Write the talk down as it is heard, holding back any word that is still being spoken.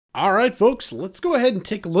All right, folks, let's go ahead and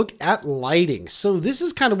take a look at lighting. So this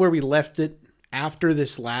is kind of where we left it after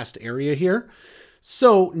this last area here.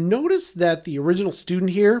 So notice that the original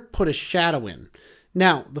student here put a shadow in.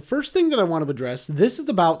 Now, the first thing that I want to address, this is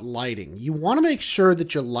about lighting. You want to make sure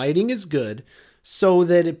that your lighting is good so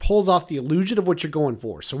that it pulls off the illusion of what you're going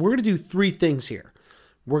for. So we're going to do three things here.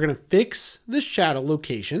 We're going to fix the shadow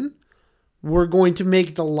location. We're going to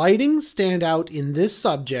make the lighting stand out in this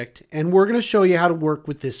subject, and we're going to show you how to work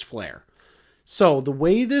with this flare. So the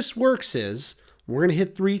way this works is we're going to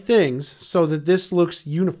hit three things so that this looks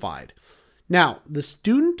unified. Now, the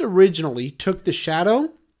student originally took the shadow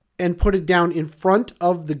and put it down in front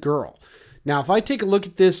of the girl. Now, if I take a look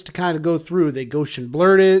at this to kind of go through, they gaussian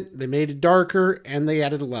blurred it, they made it darker, and they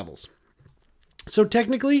added the levels. So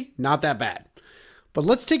technically, not that bad. But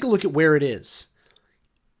let's take a look at where it is.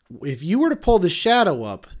 If you were to pull the shadow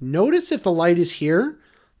up, notice if the light is here,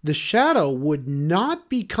 the shadow would not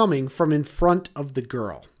be coming from in front of the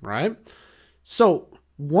girl, right? So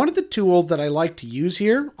one of the tools that I like to use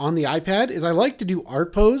here on the iPad is I like to do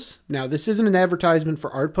Art Pose. Now, this isn't an advertisement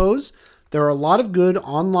for Art Pose. There are a lot of good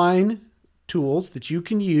online tools that you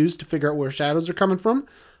can use to figure out where shadows are coming from,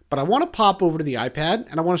 but I want to pop over to the iPad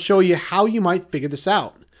and I want to show you how you might figure this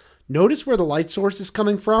out. Notice where the light source is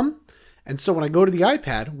coming from. And so when I go to the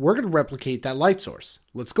iPad, we're going to replicate that light source.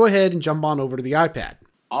 Let's go ahead and jump on over to the iPad.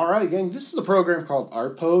 All right, gang, this is a program called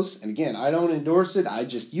Art Pose. And again, I don't endorse it, I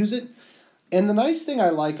just use it. And the nice thing I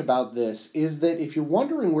like about this is that if you're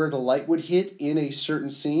wondering where the light would hit in a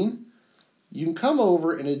certain scene, you can come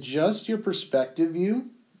over and adjust your perspective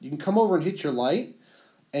view. You can come over and hit your light.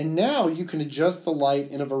 And now you can adjust the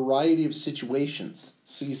light in a variety of situations.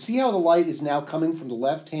 So you see how the light is now coming from the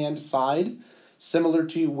left-hand side, similar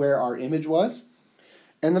to where our image was.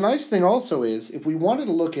 And the nice thing also is, if we wanted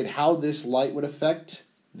to look at how this light would affect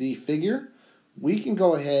the figure, we can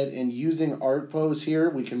go ahead and using Art Pose here,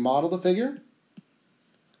 we can model the figure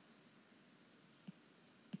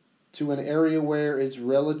to an area where it's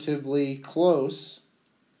relatively close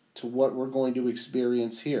to what we're going to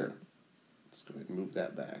experience here. Let's go ahead and move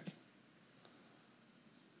that back.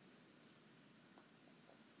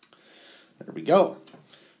 There we go.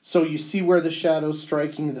 So you see where the shadow's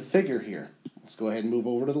striking the figure here. Let's go ahead and move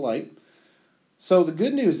over to the light. So the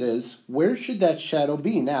good news is, where should that shadow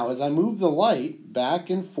be? Now, as I move the light back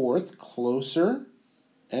and forth, closer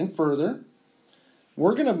and further,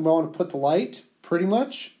 we're going to want to put the light pretty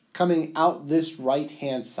much coming out this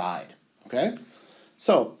right-hand side, okay?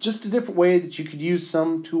 So just a different way that you could use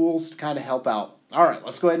some tools to kind of help out. All right,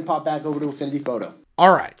 let's go ahead and pop back over to Affinity Photo.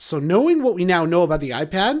 All right, so knowing what we now know about the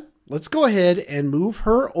iPad, let's go ahead and move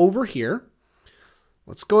her over here.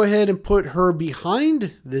 Let's go ahead and put her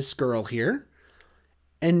behind this girl here.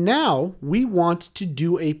 And now we want to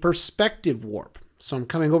do a perspective warp. So I'm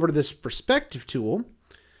coming over to this perspective tool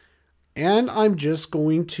and I'm just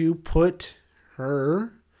going to put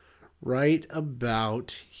her right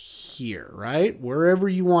about here, right? Wherever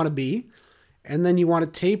you want to be. And then you want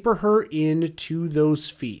to taper her into those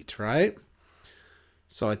feet, right?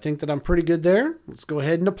 So I think that I'm pretty good there. Let's go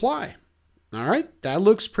ahead and apply. All right, that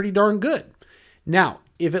looks pretty darn good. Now,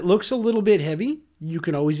 if it looks a little bit heavy, you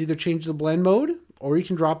can always either change the blend mode or you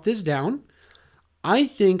can drop this down. I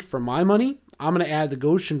think for my money, I'm going to add the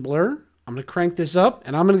Gaussian blur. I'm going to crank this up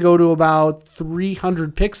and I'm going to go to about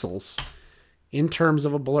 300 pixels in terms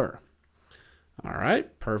of a blur. All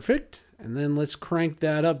right, perfect. And then let's crank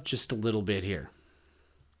that up just a little bit here.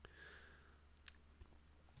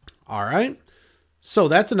 All right. So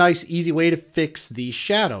that's a nice, easy way to fix the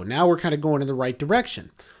shadow. Now we're kind of going in the right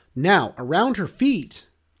direction. Now, around her feet,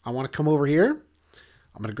 I want to come over here.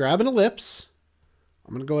 I'm going to grab an ellipse.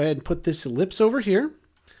 I'm going to go ahead and put this ellipse over here.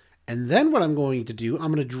 And then what I'm going to do,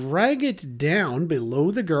 I'm going to drag it down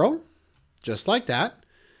below the girl, just like that.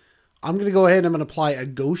 I'm going to go ahead and I'm going to apply a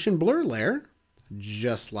Gaussian blur layer,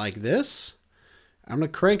 just like this. I'm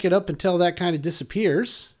going to crank it up until that kind of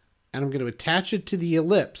disappears. And I'm going to attach it to the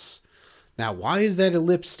ellipse. Now, why is that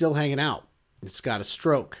ellipse still hanging out? It's got a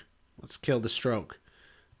stroke. Let's kill the stroke.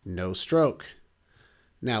 No stroke.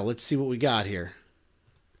 Now, let's see what we got here.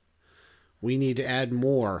 We need to add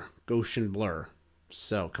more Gaussian blur.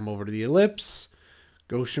 So, come over to the ellipse,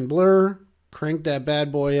 Gaussian blur, crank that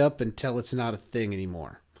bad boy up until it's not a thing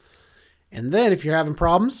anymore. And then, if you're having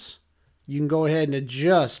problems, you can go ahead and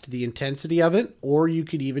adjust the intensity of it, or you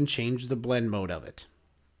could even change the blend mode of it.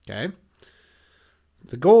 Okay?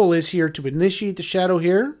 The goal is here to initiate the shadow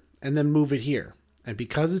here and then move it here. And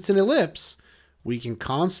because it's an ellipse, we can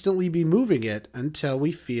constantly be moving it until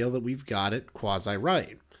we feel that we've got it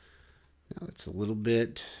quasi-right. Now it's a little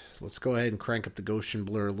bit, let's go ahead and crank up the Gaussian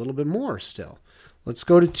blur a little bit more still. Let's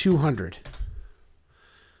go to 200.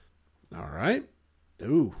 All right.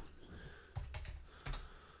 Ooh.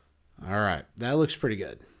 All right. That looks pretty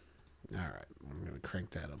good. All right. I'm going to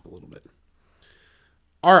crank that up a little bit.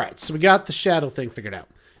 All right. So we got the shadow thing figured out.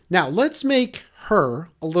 Now let's make her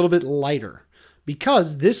a little bit lighter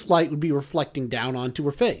because this light would be reflecting down onto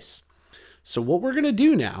her face. So what we're going to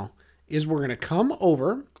do now is we're going to come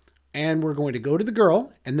over and we're going to go to the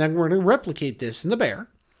girl, and then we're going to replicate this in the bear.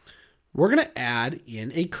 We're going to add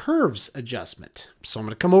in a curves adjustment. So I'm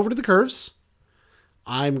going to come over to the curves.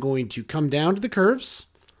 I'm going to come down to the curves,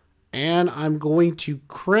 and I'm going to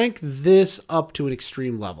crank this up to an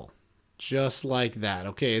extreme level. Just like that.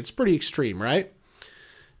 Okay, it's pretty extreme, right?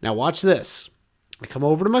 Now watch this. I come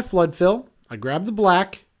over to my flood fill, I grab the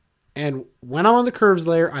black, and when I'm on the curves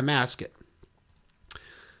layer, I mask it.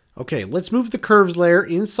 Okay, let's move the curves layer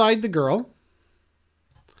inside the girl.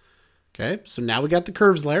 Okay, so now we got the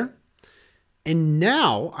curves layer. And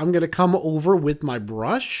now I'm going to come over with my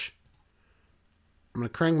brush. I'm going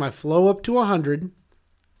to crank my flow up to 100,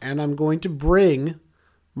 and I'm going to bring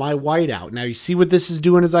my white out. Now you see what this is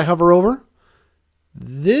doing as I hover over?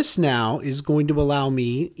 This now is going to allow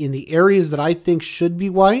me, in the areas that I think should be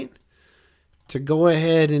white, to go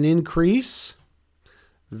ahead and increase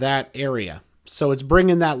that area. So it's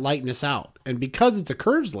bringing that lightness out. And because it's a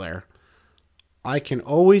curves layer, I can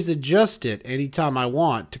always adjust it anytime I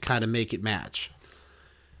want to kind of make it match.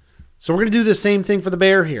 So we're going to do the same thing for the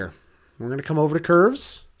bear here. We're going to come over to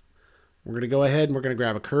curves. We're going to go ahead and we're going to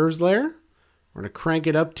grab a curves layer. We're going to crank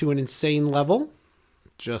it up to an insane level,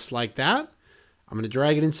 just like that. I'm going to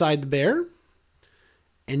drag it inside the bear.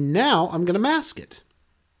 And now I'm going to mask it.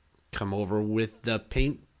 Come over with the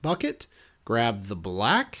paint bucket, grab the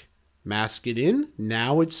black, mask it in.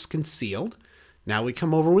 Now it's concealed. Now we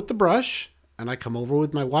come over with the brush, and I come over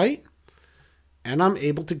with my white, and I'm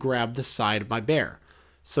able to grab the side of my bear.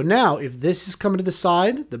 So now if this is coming to the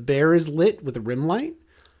side, the bear is lit with a rim light.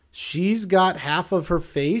 She's got half of her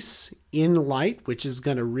face in light, which is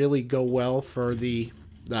going to really go well for the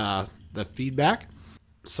feedback.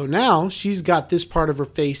 So now she's got this part of her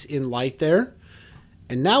face in light there.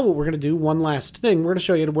 And now what we're going to do, one last thing, we're going to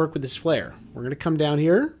show you how to work with this flare. We're going to come down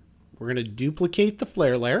here. We're going to duplicate the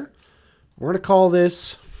flare layer. We're going to call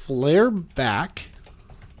this flare back.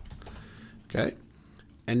 Okay.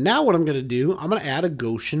 And now what I'm going to do, I'm going to add a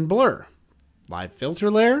Gaussian blur. Live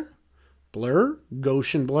filter layer, blur,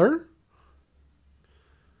 Gaussian blur.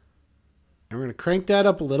 And we're going to crank that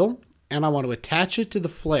up a little. And I want to attach it to the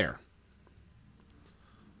flare.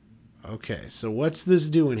 Okay, so what's this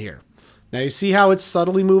doing here? Now you see how it's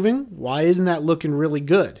subtly moving? Why isn't that looking really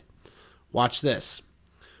good? Watch this.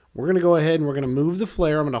 We're going to go ahead and we're going to move the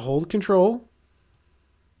flare. I'm going to hold control.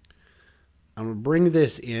 I'm going to bring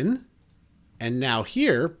this in. And now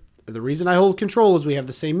here, the reason I hold control is we have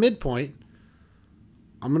the same midpoint.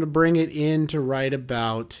 I'm going to bring it in to right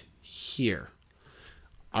about here.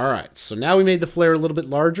 All right, so now we made the flare a little bit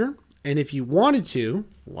larger. And if you wanted to,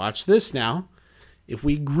 watch this now. If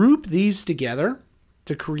we group these together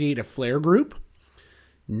to create a flare group,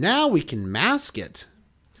 now we can mask it.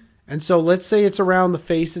 And so let's say it's around the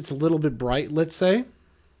face, it's a little bit bright, let's say.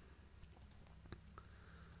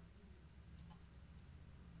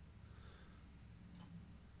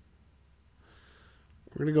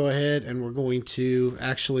 We're going to go ahead and we're going to,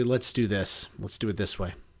 actually, let's do this. Let's do it this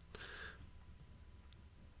way.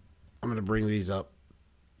 I'm going to bring these up.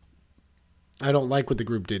 I don't like what the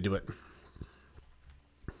group did to it.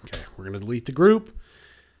 Okay, we're going to delete the group.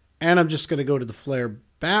 And I'm just going to go to the flare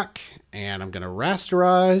back. And I'm going to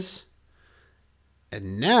rasterize.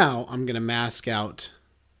 And now I'm going to mask out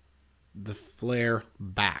the flare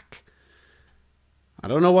back. I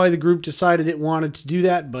don't know why the group decided it wanted to do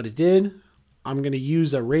that, but it did. I'm going to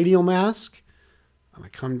use a radial mask. I'm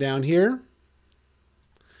going to come down here.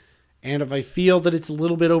 And if I feel that it's a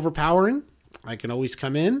little bit overpowering, I can always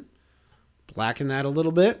come in, blacken that a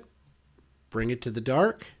little bit, bring it to the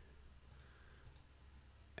dark.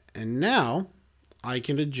 And now I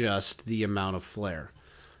can adjust the amount of flare.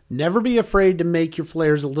 Never be afraid to make your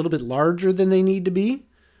flares a little bit larger than they need to be.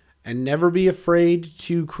 And never be afraid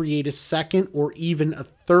to create a second or even a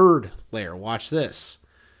third layer. Watch this.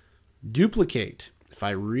 Duplicate. If I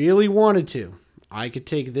really wanted to, I could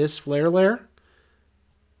take this flare layer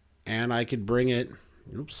and I could bring it,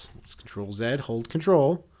 oops, let's Control Z, hold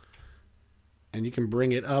Control, and you can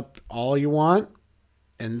bring it up all you want.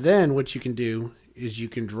 And then what you can do is you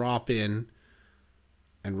can drop in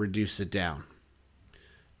and reduce it down.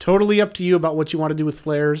 Totally up to you about what you want to do with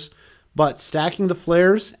flares, but stacking the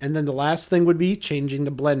flares, and then the last thing would be changing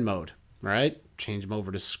the blend mode. All right, change them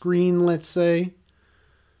over to screen, let's say.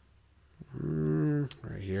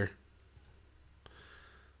 Right here.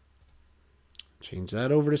 Change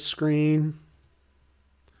that over to screen.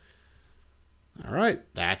 All right,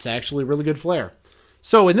 that's actually really good flare.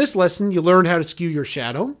 So in this lesson, you learned how to skew your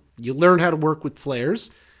shadow, you learned how to work with flares,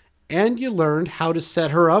 and you learned how to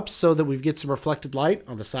set her up so that we get some reflected light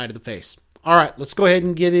on the side of the face. All right, let's go ahead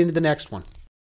and get into the next one.